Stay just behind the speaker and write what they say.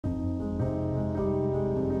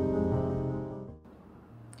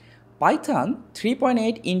Python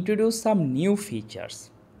 3.8 introduced some new features.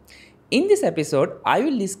 In this episode, I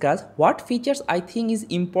will discuss what features I think is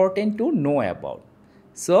important to know about.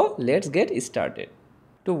 So let's get started.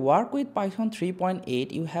 To work with Python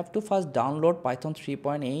 3.8, you have to first download Python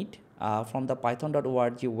 3.8 from the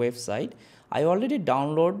python.org website. I already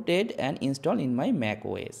downloaded and installed in my Mac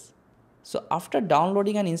OS. So after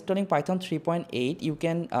downloading and installing Python 3.8, you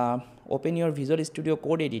can open your Visual Studio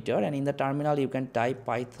Code Editor, and in the terminal you can type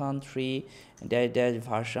Python 3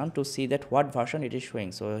 version to see that what version it is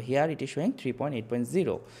showing. So here it is showing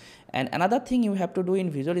 3.8.0. And another thing you have to do in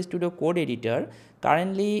Visual Studio Code Editor,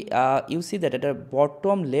 currently you see that at the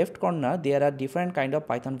bottom left corner there are different kind of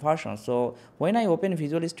Python versions. So when I open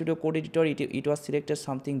Visual Studio Code Editor, it was selected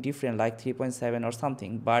something different like 3.7 or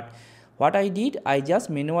something, but what I did, I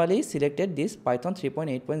just manually selected this Python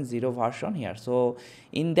 3.8.0 version here. So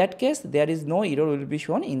in that case, there is no error will be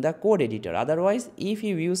shown in the code editor. Otherwise, if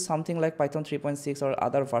you use something like Python 3.6 or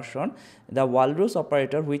other version, the Walrus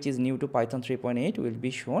operator, which is new to Python 3.8, will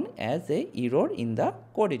be shown as a error in the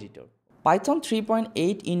code editor. Python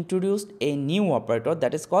 3.8 introduced a new operator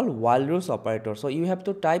that is called Walrus operator. So you have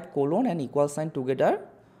to type colon and equal sign together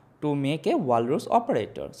to make a Walrus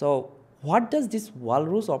operator. So what does this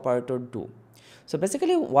Walrus operator do? So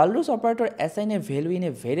basically, Walrus operator assign a value in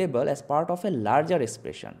a variable as part of a larger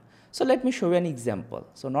expression. So let me show you an example.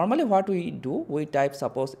 So normally what we do, we type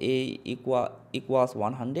suppose a equals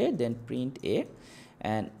 100, then print a,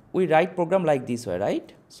 and we write program like this way,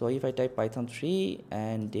 right? So if I type Python 3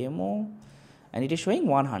 and demo, and it is showing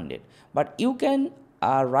 100. But you can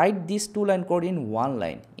write this two-line code in one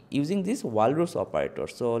line using this Walrus operator.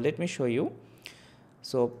 So let me show you.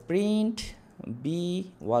 So print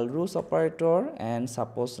b Walrus operator and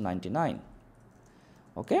suppose 99.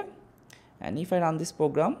 Okay, and if I run this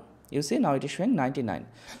program, you see now it is showing 99.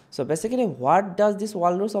 So basically, what does this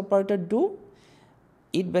Walrus operator do?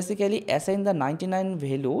 It basically assigns the 99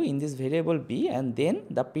 value in this variable b, and then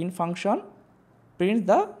the print function prints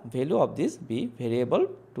the value of this b variable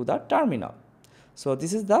to the terminal. So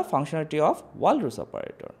this is the functionality of Walrus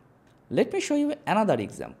operator. Let me show you another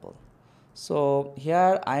example. So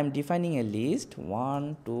here I am defining a list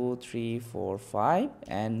 1, 2, 3, 4, 5,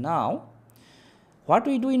 and now what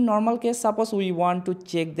we do in normal case, suppose we want to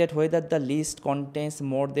check that whether the list contains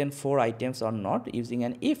more than 4 items or not using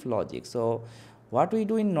an if logic. So what we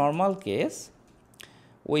do in normal case,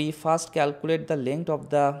 we first calculate the length of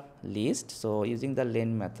the list, so using the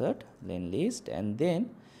len method, len list, and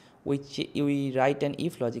then we write an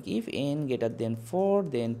if logic, if n greater than 4,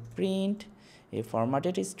 then print a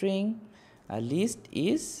formatted string. A list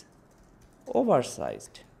is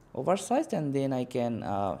oversized, and then I can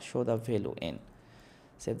show the value n.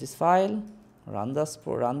 Save this file, run this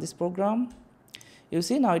program. You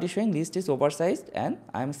see now it is showing list is oversized, and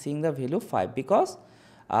I am seeing the value 5 because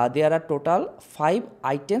there are total 5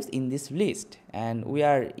 items in this list, and we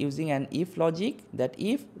are using an if logic that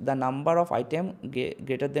if the number of items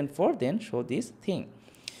greater than 4, then show this thing.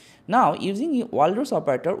 Now using Walrus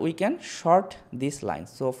operator, we can short this line.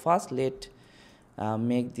 So first let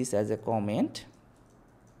make this as a comment.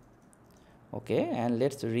 Okay, and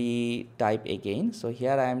let's retype again. So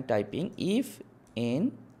here I am typing if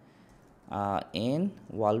n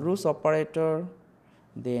Walrus operator,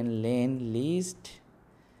 then len list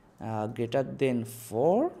greater than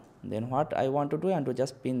 4, then what I want to do, and to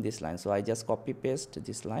just pin this line. So I just copy paste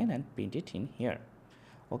this line and print it in here.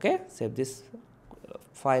 Okay, save this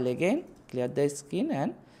file again, clear the screen,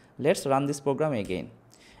 and let's run this program again.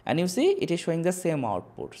 And you see it is showing the same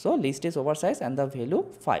output. So list is oversized and the value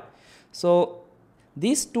 5. So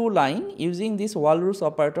these two line, using this Walrus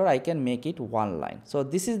operator, I can make it one line. So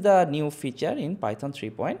this is the new feature in Python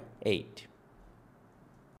 3.8.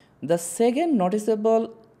 The second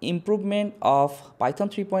noticeable improvement of Python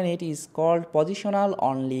 3.8 is called positional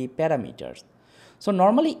only parameters. So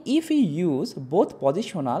normally if we use both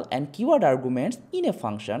positional and keyword arguments in a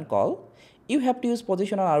function call, you have to use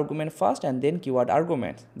positional argument first and then keyword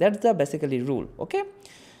arguments. That's the basically rule. Okay,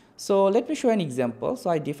 so let me show an example. So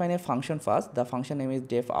I define a function first. The function name is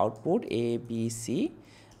def output abc.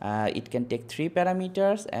 It can take 3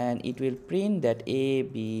 parameters and it will print that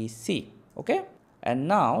abc. Okay, and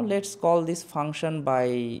now let's call this function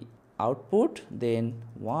by output, then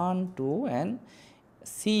 1, 2, and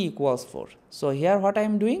c equals 4. So here what I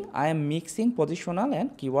am doing, I am mixing positional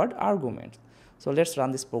and keyword arguments. So let's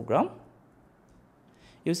run this program.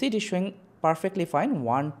 You see it is showing perfectly fine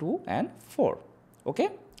 1, 2, and 4. Okay,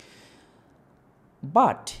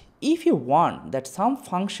 but if you want that some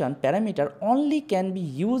function parameter only can be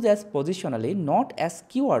used as positionally, not as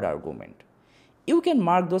keyword argument, You can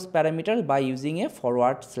mark those parameters by using a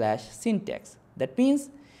forward slash syntax. That means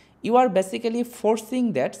you are basically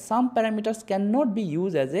forcing that some parameters cannot be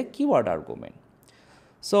used as a keyword argument.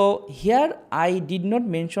 So here I did not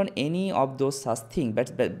mention any of those such things,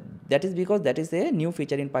 but that is because that is a new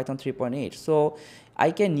feature in Python 3.8. So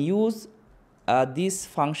I can use this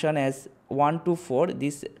function as 1 to 4,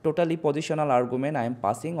 this totally positional argument I am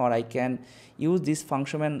passing, or I can use this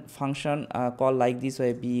function called like this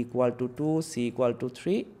way: b equal to 2, c equal to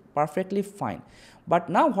 3, perfectly fine. But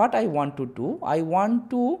now what I want to do, I want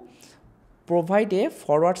to provide a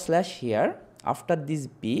forward slash here after this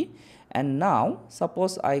b, and now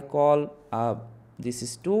suppose I call this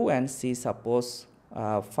is 2 and c suppose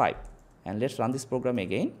 5, and let's run this program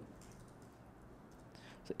again.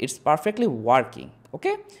 So it's perfectly working,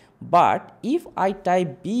 okay? But if I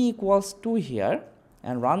type b equals 2 here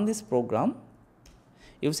and run this program,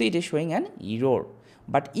 you see it is showing an error.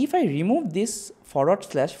 But if I remove this forward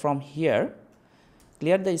slash from here,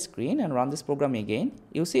 clear the screen and run this program again,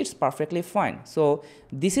 you see it's perfectly fine. So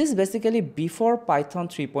this is basically before Python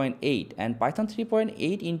 3.8, and Python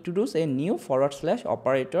 3.8 introduced a new forward slash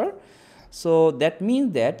operator. So that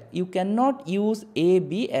means that you cannot use a,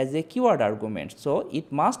 b as a keyword argument. So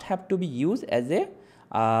it must have to be used as a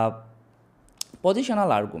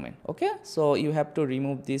positional argument, okay? So you have to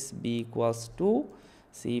remove this b equals 2,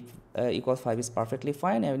 c equals 5 is perfectly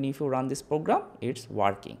fine, and if you run this program, it's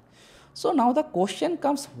working. So now the question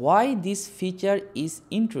comes, why this feature is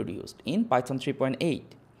introduced in Python 3.8?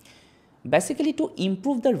 Basically, to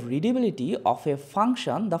improve the readability of a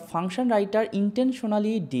function, the function writer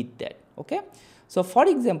intentionally did that, okay? So for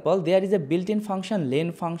example, there is a built-in function,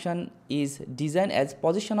 len function is designed as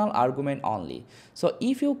positional argument only. So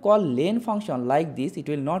if you call len function like this, it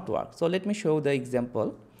will not work. So let me show the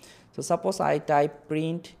example. So suppose I type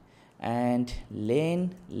print and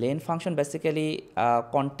len function basically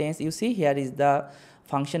contains, you see here is the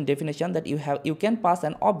function definition that you can pass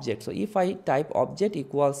an object. So if I type object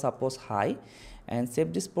equals suppose hi and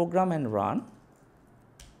save this program and run,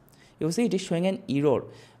 you see it is showing an error,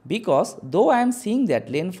 because though I am seeing that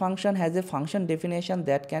len function has a function definition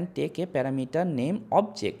that can take a parameter name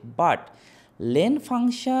object, but len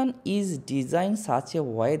function is designed such a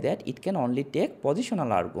way that it can only take positional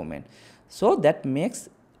argument. So that makes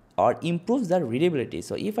or improves the readability.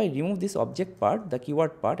 So if I remove this object part, the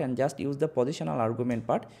keyword part, and just use the positional argument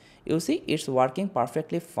part, you see it's working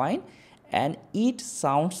perfectly fine and it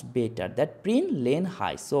sounds better. That print len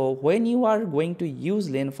hi. So when you are going to use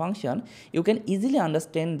len function, you can easily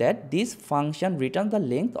understand that this function returns the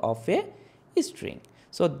length of a string.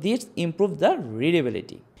 So this improves the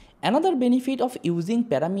readability. Another benefit of using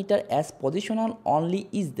parameter as positional only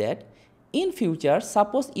is that in future,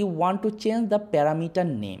 suppose you want to change the parameter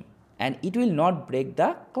name, and it will not break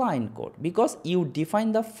the client code because you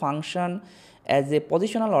define the function as a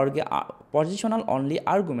positional only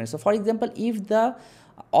argument. So for example, if the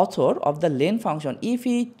author of the len function, if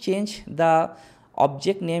he change the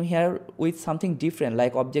object name here with something different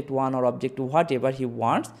like object 1 or object 2, whatever he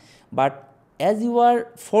wants, but as you are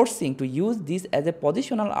forcing to use this as a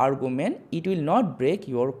positional argument, it will not break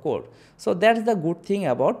your code. So that's the good thing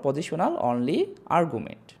about positional only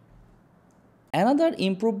argument. Another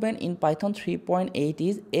improvement in Python 3.8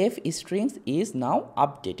 is f strings is now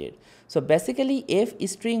updated. So basically f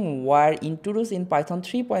string were introduced in Python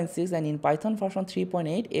 3.6, and in Python version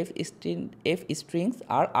 3.8 f strings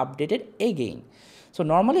are updated again. So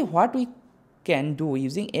normally what we can do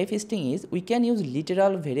using f string is we can use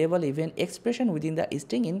literal variable event expression within the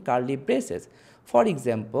string in curly braces. For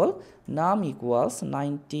example, num equals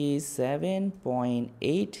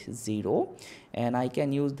 97.80, and I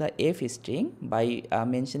can use the f string by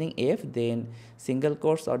mentioning f, then single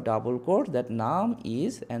quotes or double quotes, that num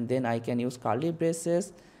is, and then I can use curly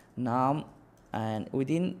braces num, and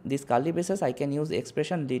within this curly braces I can use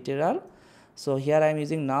expression literal. So here I am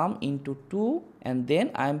using num into 2, and then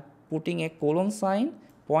I am putting a colon sign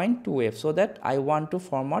 0.2f, so that I want to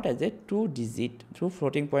format as a 2-digit through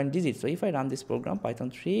floating point digit. So if I run this program Python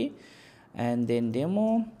 3 and then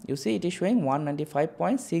demo, you see it is showing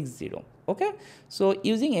 195.60. okay, so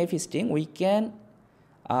using f string we can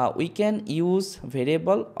use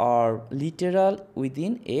variable or literal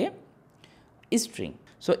within a string.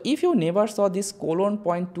 So if you never saw this colon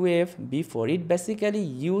 0.2f before,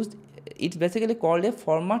 it's basically called a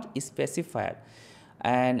format specifier,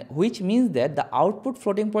 and which means that the output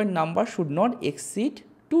floating point number should not exceed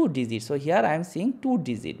 2 digits. So here I am seeing 2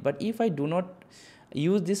 digits, but if I do not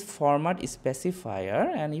use this format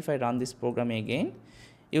specifier and if I run this program again,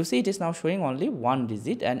 You see it is now showing only one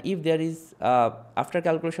digit, and if there is after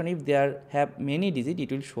calculation, if there have many digit,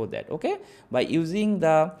 it will show that. Okay, by using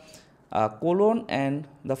the colon and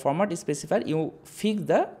the format specifier, you fix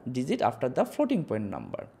the digit after the floating point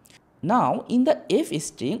number. Now in the f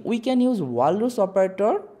string we can use Walrus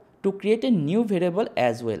operator to create a new variable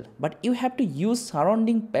as well, but you have to use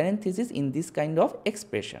surrounding parenthesis in this kind of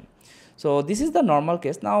expression. So this is the normal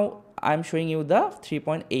case. Now I am showing you the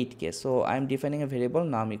 3.8 case. So I am defining a variable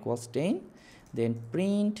num equals 10, then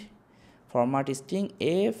print format string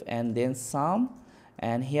f and then sum,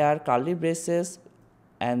 and here curly braces,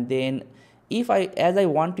 and then if as I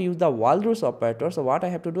want to use the Walrus operator, so what I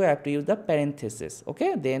have to do, I have to use the parenthesis.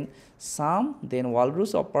 Okay, then sum, then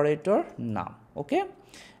Walrus operator num. Okay,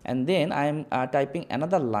 and then I am typing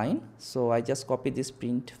another line, so I just copy this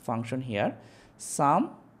print function here,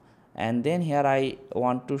 sum, and then here I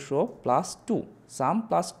want to show plus 2, sum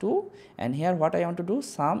plus 2, and here what I want to do,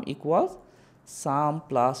 sum equals sum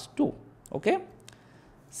plus 2. Okay,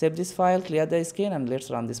 save this file, clear the screen, and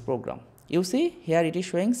let's run this program. You see here it is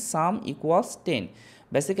showing sum equals 10.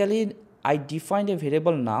 Basically I defined a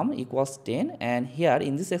variable num equals 10, and here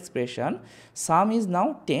in this expression sum is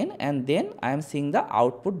now 10, and then I am seeing the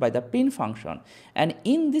output by the print function, and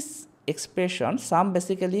in this expression sum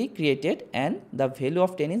basically created and the value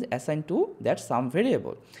of 10 is assigned to that sum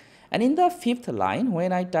variable. And in the fifth line,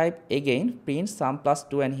 when I type again print sum plus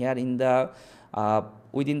 2, and here in the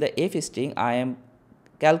within the f string I am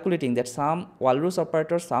calculating that sum Walrus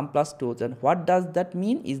operator sum plus 2, then what does that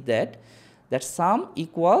mean is that sum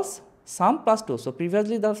equals sum plus 2. So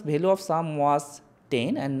previously the value of sum was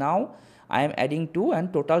 10, and now I am adding 2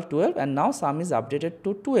 and total 12, and now sum is updated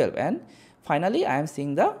to 12, and finally I am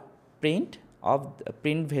seeing the print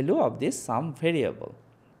value of this sum variable.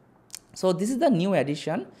 So this is the new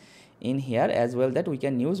addition in here as well, that we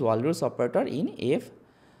can use Walrus operator in f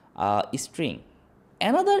string.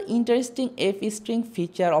 Another interesting f string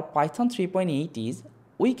feature of Python 3.8 is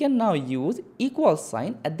we can now use equal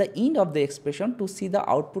sign at the end of the expression to see the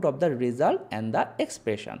output of the result and the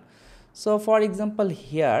expression. So for example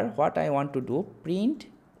here what I want to do, print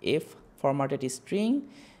f formatted string,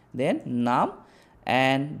 then num,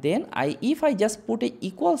 and then if I just put a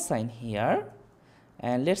equal sign here,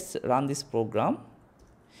 and let's run this program.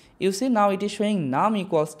 You see now it is showing num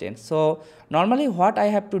equals 10. So normally what I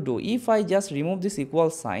have to do, if I just remove this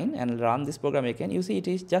equal sign and run this program again, you see it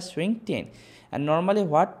is just showing 10. And normally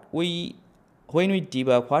when we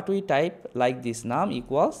debug, what we type like this, num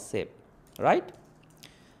equals save, right?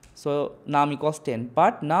 So num equals 10.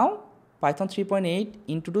 But now Python 3.8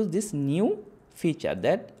 introduced this new feature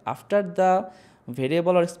that after the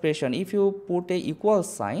variable or expression, if you put a equal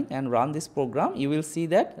sign and run this program, you will see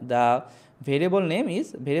that the variable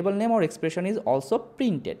name or expression is also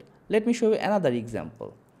printed. Let me show you another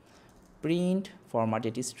example. Print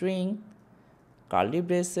formatted string, curly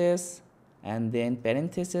braces, and then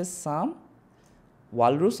parenthesis sum,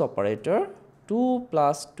 Walrus operator 2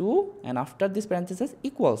 plus 2, and after this parenthesis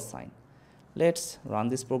equal sign. Let's run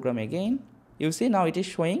this program again. You see now it is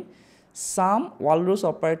showing sum Walrus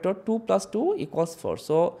operator 2 plus 2 equals 4.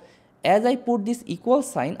 So as I put this equal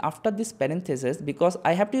sign after this parenthesis, because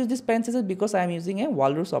I have to use this parenthesis because I am using a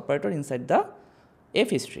Walrus operator inside the f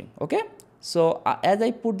string. Okay, so as I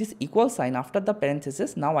put this equal sign after the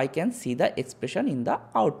parenthesis, now I can see the expression in the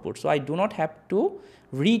output, so I do not have to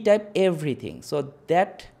retype everything. So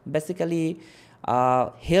that basically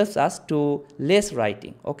helps us to less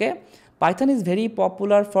writing. Okay, Python is very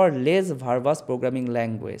popular for less verbose programming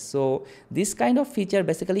language, so this kind of feature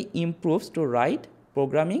basically improves to write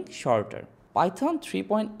programming shorter. Python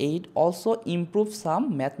 3.8 also improves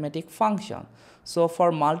some mathematic function. So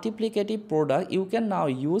for multiplicative product, you can now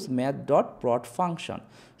use math.prod function.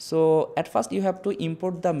 So at first you have to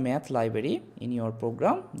import the math library in your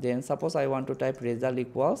program. Then suppose I want to type result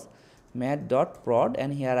equals math.prod,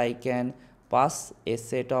 and here I can pass a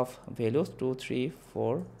set of values 2, 3,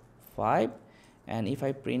 4, 5, and if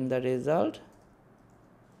I print the result,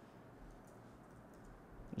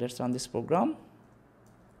 let's run this program.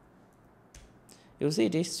 You see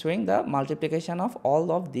it is showing the multiplication of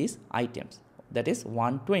all of these items, that is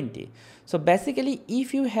 120. So basically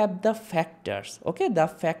if you have the factors, okay, the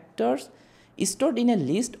factors stored in a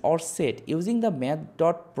list or set, using the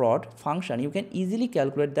math.prod function you can easily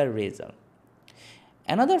calculate the result.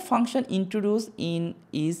 Another function introduced in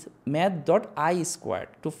is math.isquared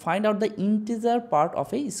to find out the integer part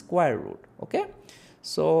of a square root. Okay,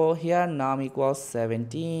 so here num equals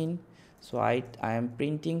 17. So I am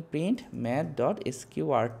printing print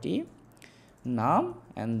math.sqrt num,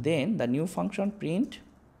 and then the new function print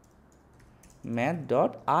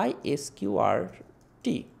math.isqurt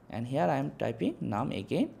t, and here I am typing num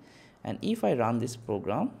again. And if I run this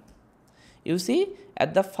program, you see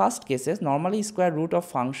at the first cases normally square root of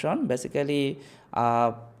function basically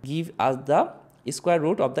give us the square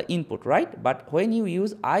root of the input, right? But when you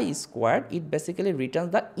use I squared, it basically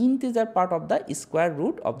returns the integer part of the square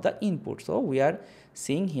root of the input. So we are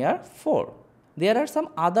seeing here 4. There are some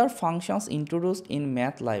other functions introduced in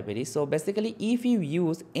math library. So basically if you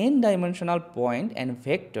use n-dimensional point and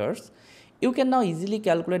vectors, you can now easily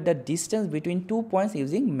calculate the distance between 2 points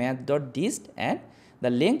using math.dist and the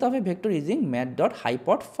length of a vector using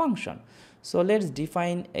math.hypot function. So let's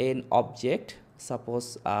define an object.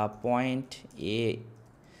 Suppose point A,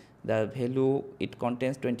 the value it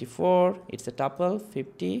contains 24, it's a tuple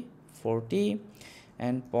 50, 40,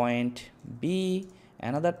 and point B,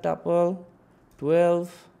 another tuple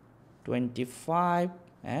 12, 25,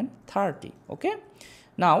 and 30. Okay.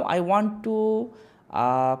 Now I want to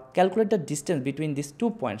calculate the distance between these 2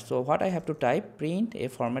 points. So what I have to type, print a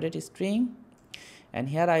formatted string, and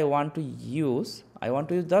here I want to use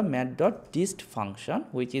the math.dist function,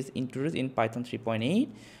 which is introduced in Python 3.8,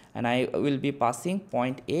 and I will be passing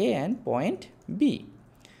point A and point B.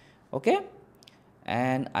 Okay,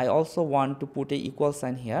 and I also want to put a equal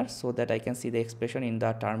sign here so that I can see the expression in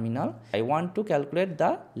the terminal. I want to calculate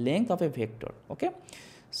the length of a vector. Okay,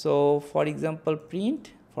 so for example,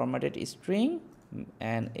 print formatted string,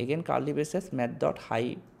 and again curly braces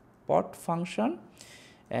math.hypot function,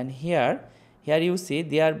 and here you see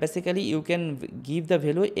they are basically you can give the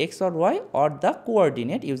value x or y or the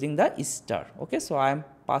coordinate using the star. Okay, so I am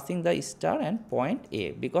passing the star and point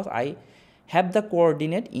A because I have the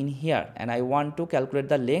coordinate in here and I want to calculate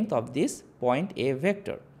the length of this point A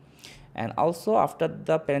vector. And also after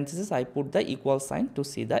the parenthesis I put the equal sign to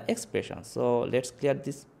see the expression. So let's clear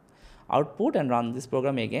this output and run this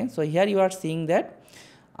program again. So here you are seeing that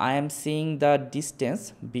I am seeing the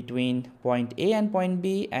distance between point A and point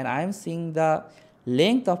B, and I am seeing the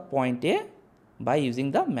length of point A by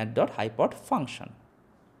using the math.hypot function.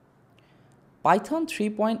 Python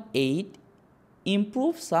 3.8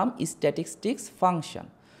 improves some statistics function.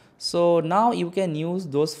 So now you can use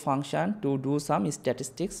those functions to do some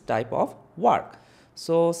statistics type of work.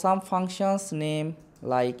 So some functions name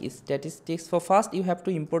like statistics. So first you have to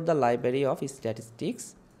import the library of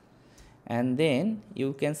statistics, and then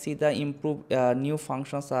you can see the new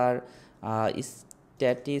functions are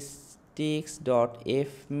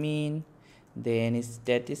statistics.fmin, then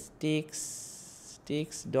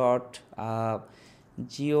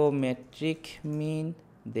statistics.geometric mean,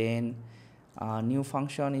 then new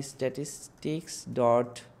function is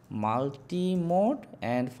statistics.multimode,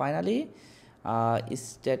 and finally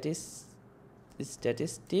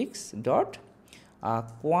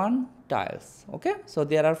statistics.quantiles. Okay, so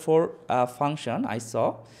there are 4 functions I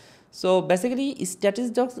saw. So basically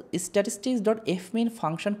statistics.fmin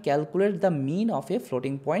function calculates the mean of a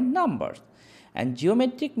floating point number, and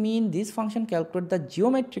geometric mean, this function calculates the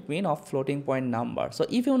geometric mean of floating point number. So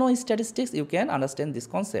if you know statistics, you can understand this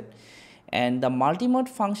concept. And the multimode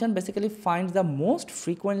function basically finds the most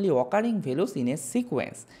frequently occurring values in a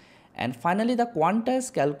sequence. And finally the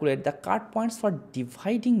quantiles calculate the cut points for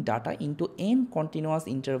dividing data into n continuous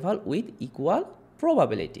interval with equal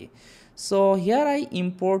probability. So here I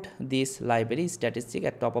import this library statistic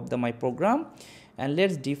at top of my program, and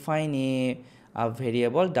let's define a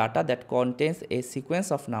variable data that contains a sequence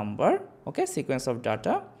of number, okay, sequence of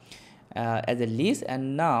data as a list.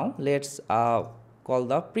 And now let's call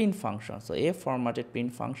the print function. So a formatted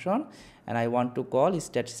print function, and I want to call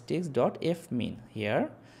statistics.fmin here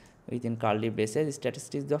within curly braces,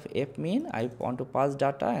 statistics.fmin. I want to pass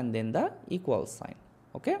data and then the equal sign.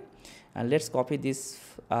 Okay, and let's copy this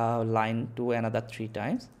line to another 3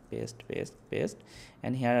 times, paste, paste, paste.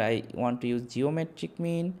 And here I want to use geometric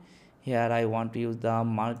mean, here I want to use the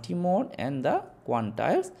multimode and the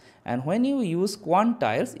quantiles. And when you use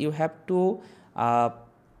quantiles, you have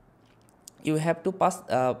to pass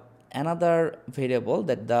another variable,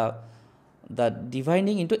 that the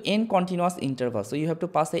dividing into n continuous intervals. So you have to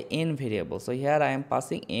pass a n variable. So here I am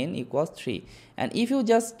passing n equals 3. And if you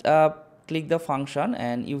just click the function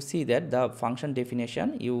and you see that the function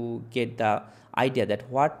definition, you get the idea that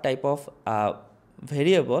what type of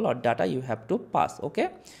variable or data you have to pass. Okay,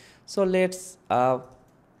 so let's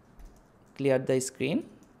clear the screen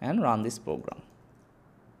and run this program.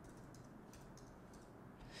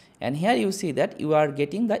 And here you see that you are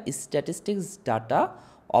getting the statistics data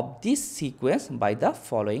of this sequence by the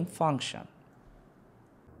following function.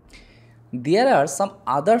 There are some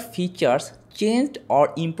other features changed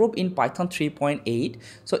or improved in Python 3.8.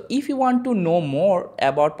 So if you want to know more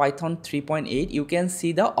about Python 3.8, you can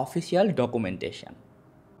see the official documentation.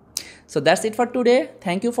 So that's it for today.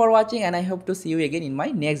 Thank you for watching and I hope to see you again in my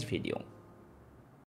next video.